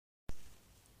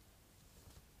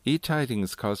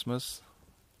E-Tidings Cosmos.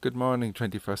 Good morning,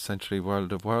 21st century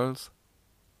world of worlds.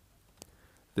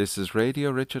 This is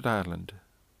Radio Richard Ireland,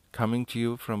 coming to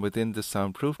you from within the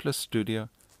soundproofless studio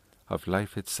of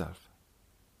life itself.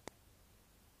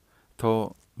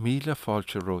 Tó míle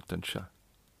fáilte rótan seo.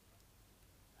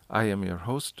 I am your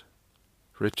host,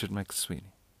 Richard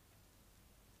McSweeney.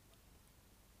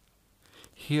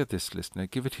 Hear this, listener,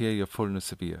 give it here your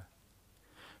fullness of ear.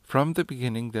 From the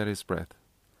beginning there is breath,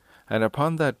 and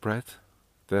upon that breath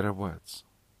there are words.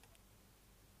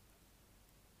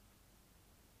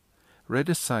 Read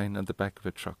a sign on the back of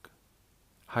a truck.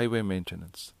 Highway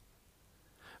maintenance.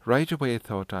 Right away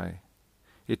thought I,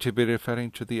 it to be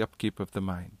referring to the upkeep of the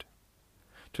mind,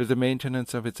 to the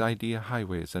maintenance of its idea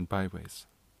highways and byways.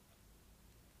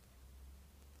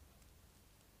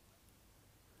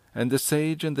 And the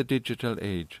sage in the digital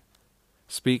age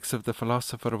speaks of the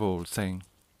philosopher of old, saying,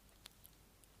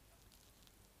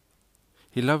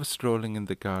 he loves strolling in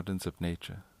the gardens of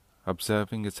nature,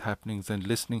 observing its happenings and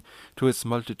listening to its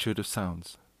multitude of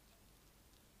sounds.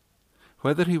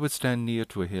 Whether he would stand near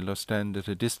to a hill or stand at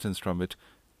a distance from it,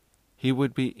 he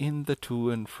would be in the to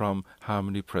and from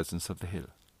harmony presence of the hill.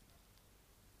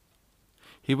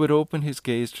 He would open his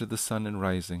gaze to the sun in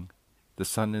rising, the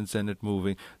sun in zenith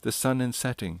moving, the sun in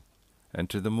setting, and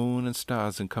to the moon and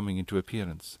stars in coming into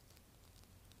appearance.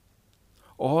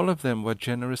 All of them were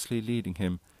generously leading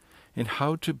him in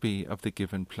how to be of the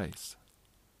given place.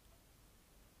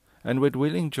 And with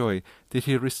willing joy did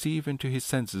he receive into his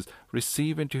senses,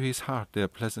 receive into his heart their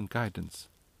pleasant guidance.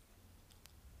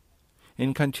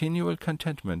 In continual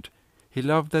contentment he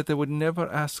loved that they would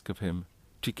never ask of him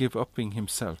to give up being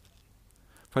himself,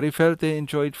 for he felt they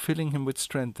enjoyed filling him with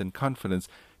strength and confidence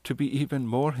to be even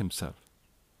more himself.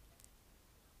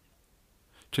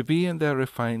 To be in their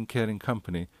refined, caring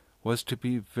company was to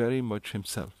be very much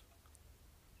himself.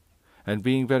 And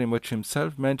being very much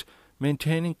himself meant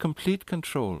maintaining complete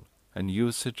control and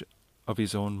usage of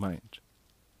his own mind.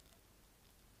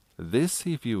 This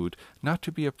he viewed not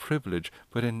to be a privilege,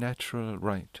 but a natural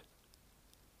right.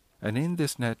 And in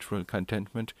this natural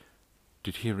contentment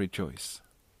did he rejoice.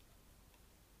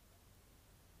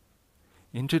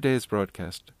 In today's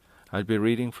broadcast, I'll be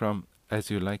reading from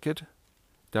As You Like It,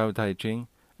 Tao Te Ching,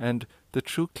 and the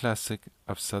true classic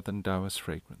of Southern Taoist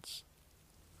fragrance.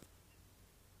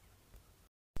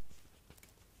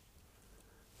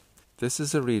 This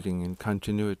is a reading in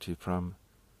continuity from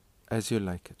As You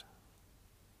Like It.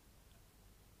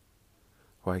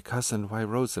 Why, cousin, why,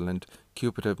 Rosalind,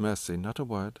 Cupid have mercy, not a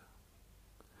word,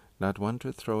 not one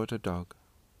to throw at a dog.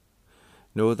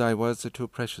 No, thy words are too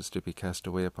precious to be cast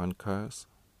away upon curs.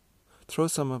 Throw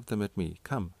some of them at me,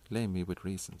 come, lame me with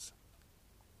reasons.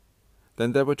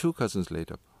 Then there were two cousins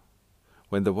laid up,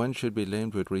 when the one should be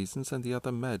lamed with reasons and the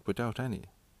other mad without any.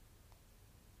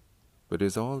 But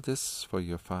is all this for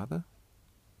your father?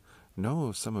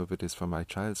 No, some of it is for my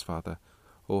child's father.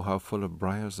 Oh, how full of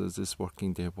briars is this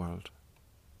working-day world.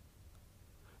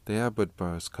 They are but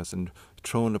burrs, cousin,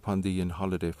 thrown upon thee in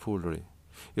holiday foolery.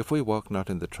 If we walk not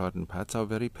in the trodden paths, our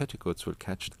very petticoats will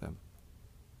catch them.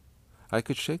 I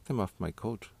could shake them off my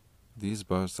coat. These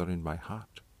burrs are in my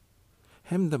heart.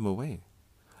 Hem them away.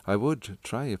 I would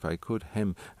try if I could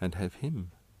hem and have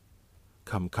him.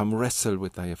 Come, come, wrestle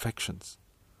with thy affections.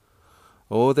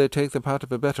 Oh, they take the part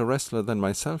of a better wrestler than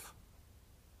myself.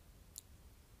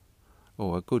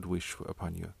 Oh, a good wish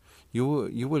upon you.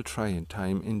 You will try in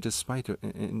time, in despite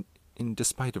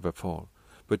of a fall.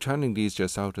 But turning these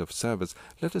just out of service,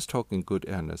 let us talk in good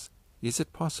earnest. Is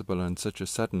it possible on such a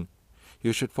sudden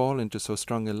you should fall into so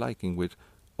strong a liking with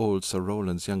old Sir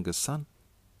Rowland's youngest son?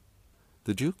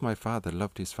 The Duke my father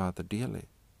loved his father dearly.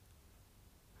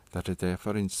 That it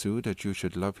therefore ensue that you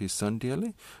should love his son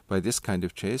dearly? By this kind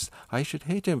of chase I should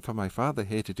hate him, for my father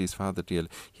hated his father dearly,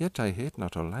 yet I hate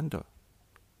not Orlando.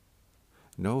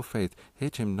 No, faith,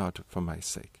 hate him not for my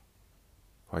sake.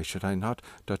 Why should I not?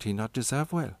 Doth he not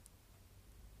deserve well?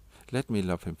 Let me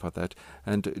love him for that,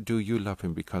 and do you love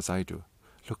him because I do.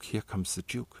 Look, here comes the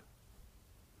Duke.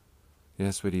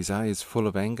 Yes, with his eyes full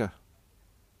of anger.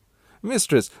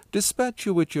 Mistress, dispatch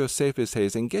you with your safest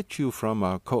haste, and get you from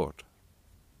our court.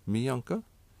 Me, uncle?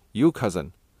 You,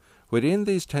 cousin. Within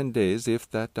these 10 days,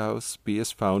 if that thou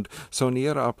beest found so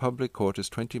near our public court as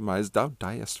 20 miles, thou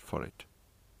diest for it.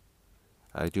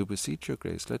 I do beseech your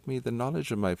grace, let me the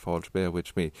knowledge of my fault bear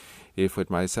with me, if with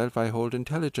myself I hold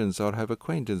intelligence, or have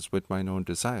acquaintance with mine own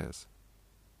desires.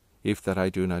 If that I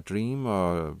do not dream,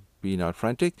 or be not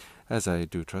frantic, as I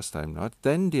do trust I am not,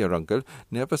 then, dear uncle,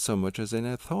 never so much as in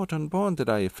a thought unborn did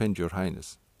I offend your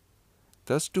highness.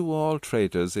 Thus do all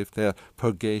traitors, if their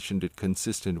purgation did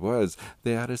consist in words.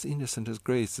 They are as innocent as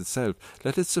grace itself.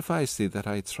 Let it suffice thee that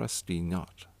I trust thee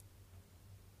not.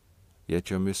 Yet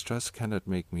your mistrust cannot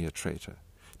make me a traitor.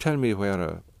 Tell me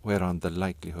whereon the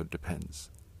likelihood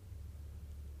depends.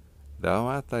 Thou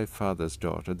art thy father's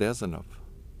daughter, there's enough.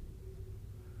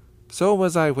 So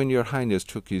was I when your highness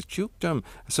took his dukedom,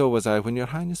 so was I when your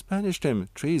highness banished him.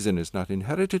 Treason is not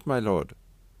inherited, my lord.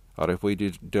 Or if we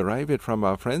did derive it from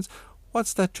our friends,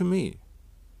 what's that to me?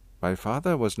 My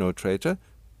father was no traitor.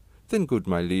 Then, good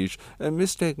my liege,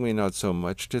 mistake me not so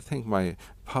much to think my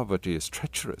poverty is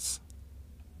treacherous.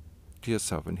 Dear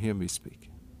sovereign, hear me speak.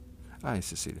 Ay,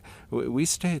 Cecilia, we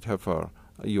stayed her for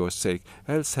your sake,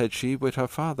 else had she with her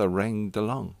father ranged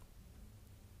along.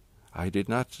 I did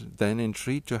not then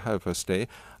entreat to have her stay.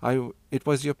 It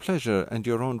was your pleasure and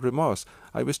your own remorse.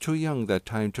 I was too young that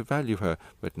time to value her,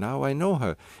 but now I know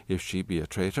her. If she be a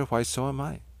traitor, why so am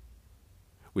I.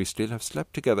 We still have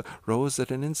slept together, rose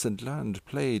at an instant, learned,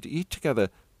 played, eat together,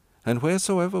 and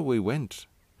wheresoever we went,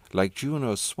 like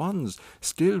Juno's swans,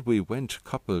 still we went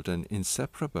coupled and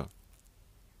inseparable.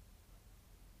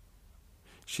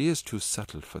 She is too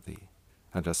subtle for thee,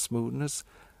 and her smoothness,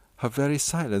 her very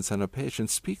silence and her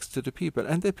patience speaks to the people,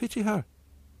 and they pity her.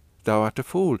 Thou art a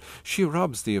fool, she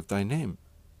robs thee of thy name,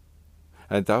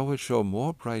 and thou wilt show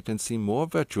more bright and seem more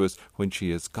virtuous when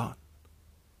she is gone.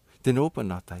 Then open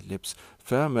not thy lips.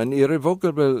 Firm and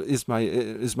irrevocable is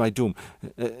my doom,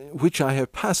 which I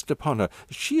have passed upon her.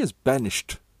 She is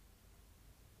banished.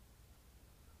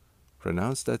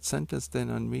 Pronounce that sentence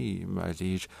then on me, my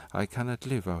liege. I cannot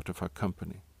live out of her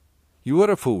company. You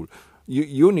are a fool.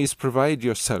 You needs provide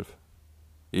yourself.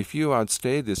 If you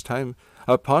outstay this time,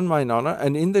 upon mine honour,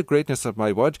 and in the greatness of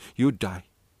my word, you die.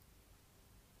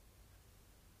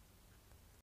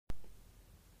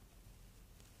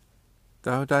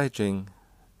 Dao Dai Jing,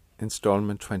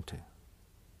 Installment 20.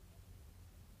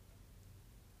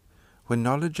 When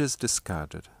knowledge is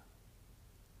discarded,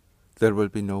 there will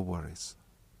be no worries.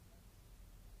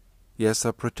 Yes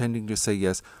or pretending to say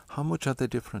yes, how much are they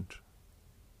different?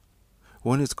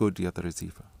 One is good, the other is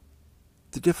evil.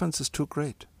 The difference is too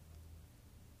great.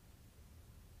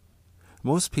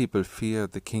 Most people fear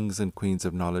the kings and queens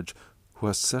of knowledge, who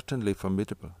are certainly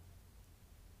formidable.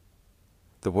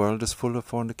 The world is full of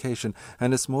fornication,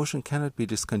 and its motion cannot be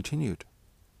discontinued.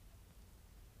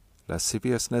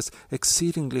 Lasciviousness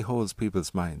exceedingly holds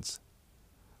people's minds,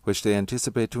 which they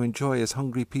anticipate to enjoy as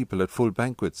hungry people at full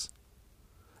banquets,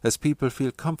 as people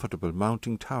feel comfortable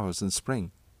mounting towers in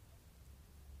spring.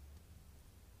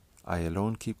 I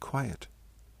alone keep quiet,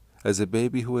 as a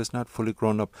baby who is not fully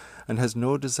grown up and has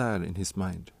no desire in his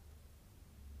mind.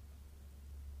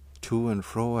 To and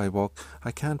fro I walk,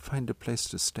 I can't find a place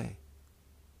to stay.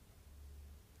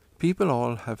 People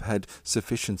all have had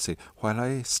sufficiency, while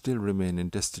I still remain in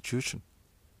destitution.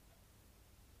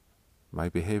 My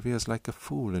behavior is like a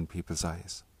fool in people's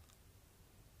eyes.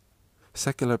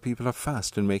 Secular people are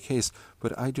fast and make haste,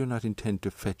 but I do not intend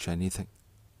to fetch anything.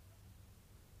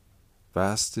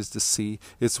 Vast is the sea,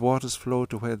 its waters flow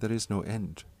to where there is no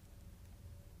end.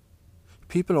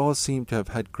 People all seem to have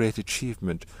had great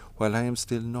achievement, while I am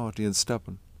still naughty and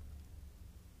stubborn.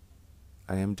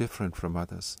 I am different from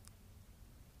others.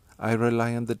 I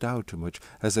rely on the Tao too much,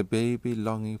 as a baby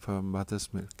longing for a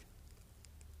mother's milk.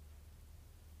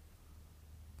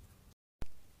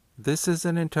 This is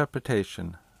an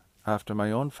interpretation, after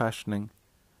my own fashioning,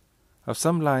 of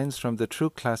some lines from the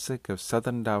true classic of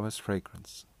Southern Taoist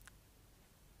fragrance.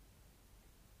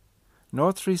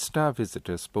 North 3-star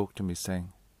visitor spoke to me,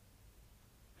 saying,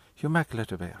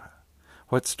 "Immaculate of Era,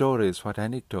 what stories, what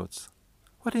anecdotes,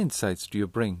 what insights do you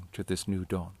bring to this new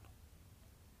dawn?"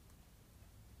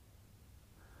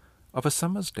 Of a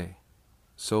summer's day,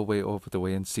 so way over the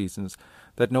way in seasons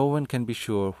that no one can be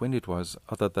sure when it was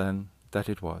other than that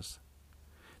it was,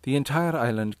 the entire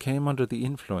island came under the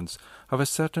influence of a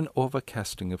certain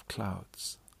overcasting of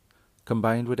clouds,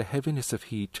 combined with a heaviness of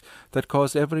heat that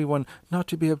caused everyone not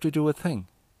to be able to do a thing,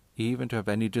 even to have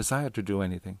any desire to do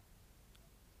anything.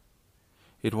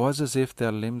 It was as if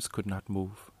their limbs could not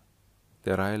move,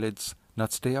 their eyelids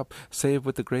not stay up save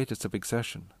with the greatest of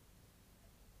exertion.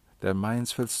 Their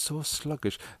minds felt so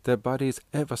sluggish, their bodies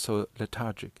ever so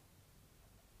lethargic.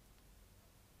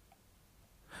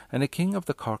 And a king of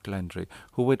the Cork Landry,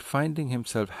 who would finding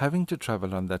himself having to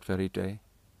travel on that very day,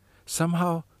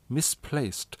 somehow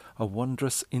misplaced a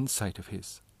wondrous insight of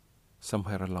his,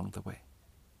 somewhere along the way.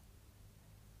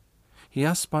 He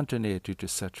asked spontaneity to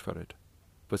search for it,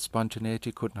 but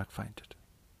spontaneity could not find it.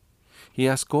 He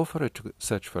asked go for it to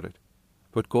search for it,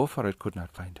 but go for it could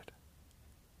not find it.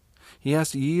 He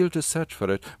asked Yield to search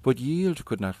for it, but Yield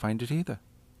could not find it either.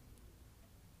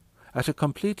 At a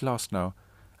complete loss now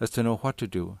as to know what to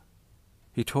do,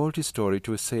 he told his story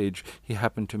to a sage he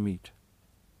happened to meet.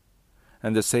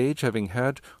 And the sage, having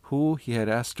heard who he had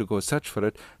asked to go search for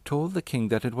it, told the king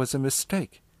that it was a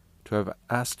mistake to have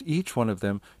asked each one of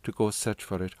them to go search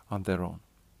for it on their own.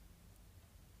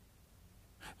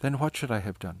 Then what should I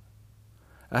have done?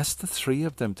 Ask the 3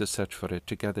 of them to search for it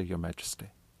together, your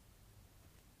majesty.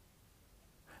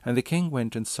 And the king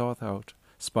went and sought out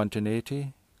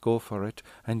Spontaneity, Go for It,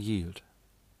 and Yield.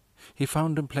 He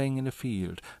found them playing in a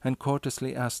field, and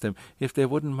courteously asked them if they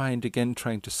wouldn't mind again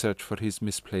trying to search for his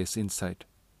misplaced insight,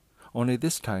 only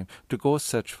this time to go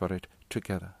search for it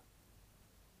together.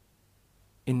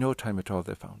 In no time at all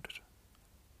they found it.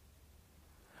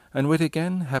 And with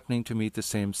again happening to meet the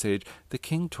same sage, the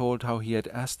king told how he had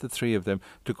asked the 3 of them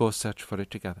to go search for it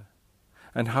together,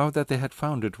 and how that they had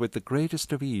found it with the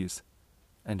greatest of ease,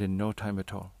 and in no time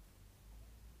at all.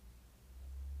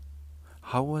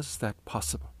 How was that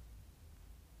possible?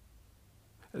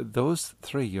 Those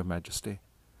 3, your majesty,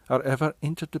 are ever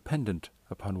interdependent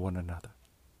upon one another.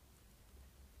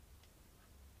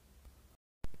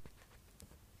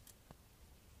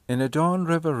 In a dawn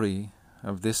reverie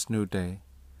of this new day,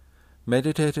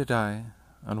 meditated I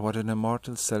on what an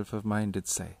immortal self of mine did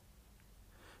say,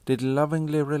 did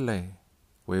lovingly relay,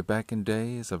 way back in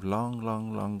days of long,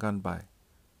 long, long gone by.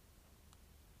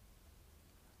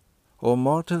 O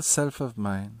mortal self of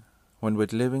mine, when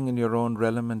with living in your own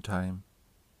realm and time,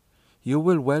 you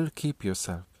will well keep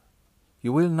yourself,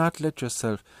 you will not let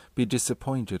yourself be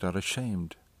disappointed or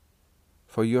ashamed,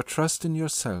 for your trust in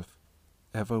yourself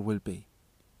ever will be.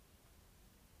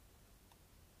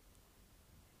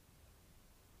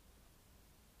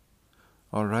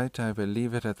 All right, I will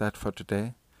leave it at that for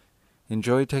today.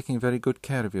 Enjoy taking very good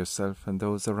care of yourself and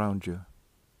those around you.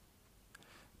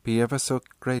 Be ever so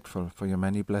grateful for your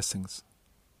many blessings.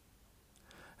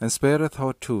 And spare a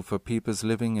thought too for peoples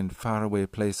living in faraway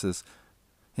places,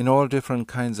 in all different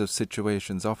kinds of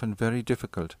situations, often very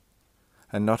difficult,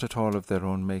 and not at all of their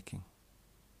own making.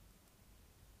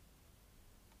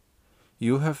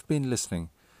 You have been listening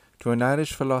to an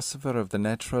Irish philosopher of the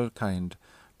natural kind,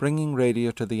 bringing radio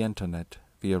to the internet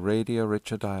via Radio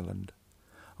Richard Ireland,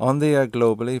 on the air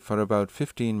globally for about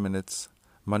 15 minutes,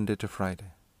 Monday to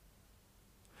Friday.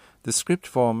 The script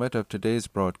format of today's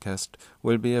broadcast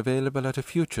will be available at a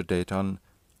future date on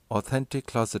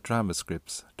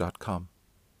AuthenticClosetDramascripts.com.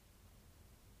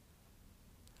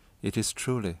 It is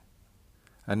truly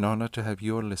an honor to have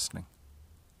your listening.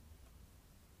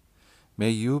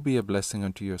 May you be a blessing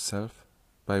unto yourself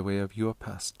by way of your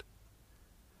past,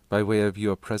 by way of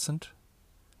your present,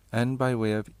 and by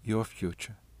way of your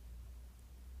future.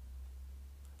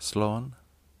 Slán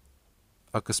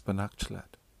agus Bannacht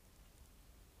leat.